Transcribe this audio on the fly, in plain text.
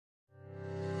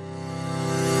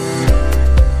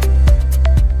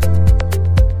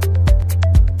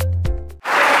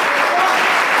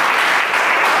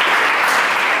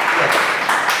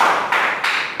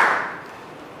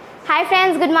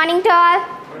all.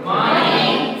 Good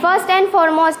morning. First and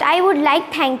foremost, I would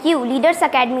like thank you, Leaders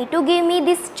Academy, to give me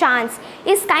this chance.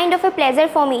 It's kind of a pleasure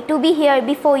for me to be here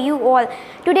before you all.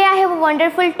 Today I have a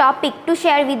wonderful topic to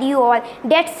share with you all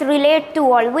that's relate to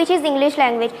all, which is English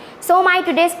language. So my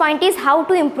today's point is how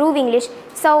to improve English.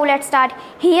 So let's start.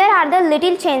 Here are the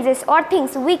little changes or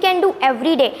things we can do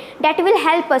every day that will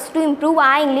help us to improve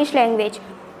our English language.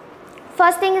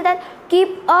 First thing is that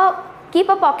keep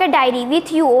a pocket diary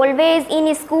with you always,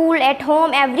 in school, at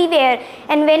home, everywhere,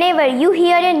 and whenever you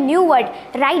hear a new word,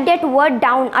 write that word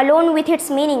down along with its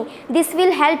meaning. This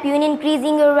will help you in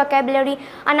increasing your vocabulary.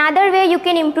 Another way you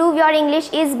can improve your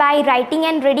English is by writing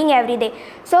and reading every day.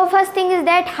 So first thing is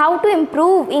that how to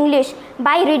improve English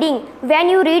by reading. When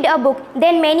you read a book,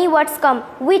 then many words come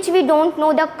which we don't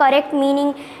know the correct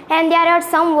meaning, and there are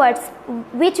some words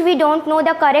which we don't know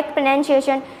the correct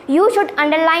pronunciation. You should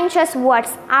underline such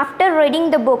words after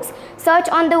reading the books. Search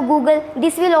on the Google.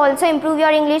 This will also improve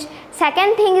your English.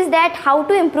 Second thing is that how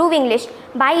to improve English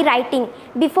by writing.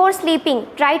 Before sleeping,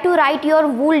 try to write your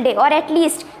whole day, or at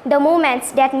least the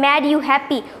moments that made you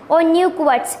happy, or new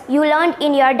words you learned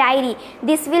in your diary.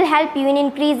 This will help you in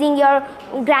increasing your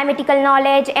grammatical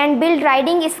knowledge and build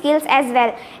writing skills as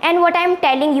well. And what I am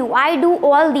telling you, I do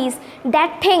all these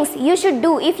that things you should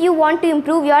do if you want to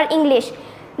improve your English.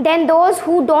 Then those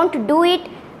who don't do it,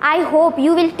 I hope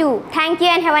you will too. Thank you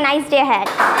and have a nice day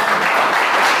ahead.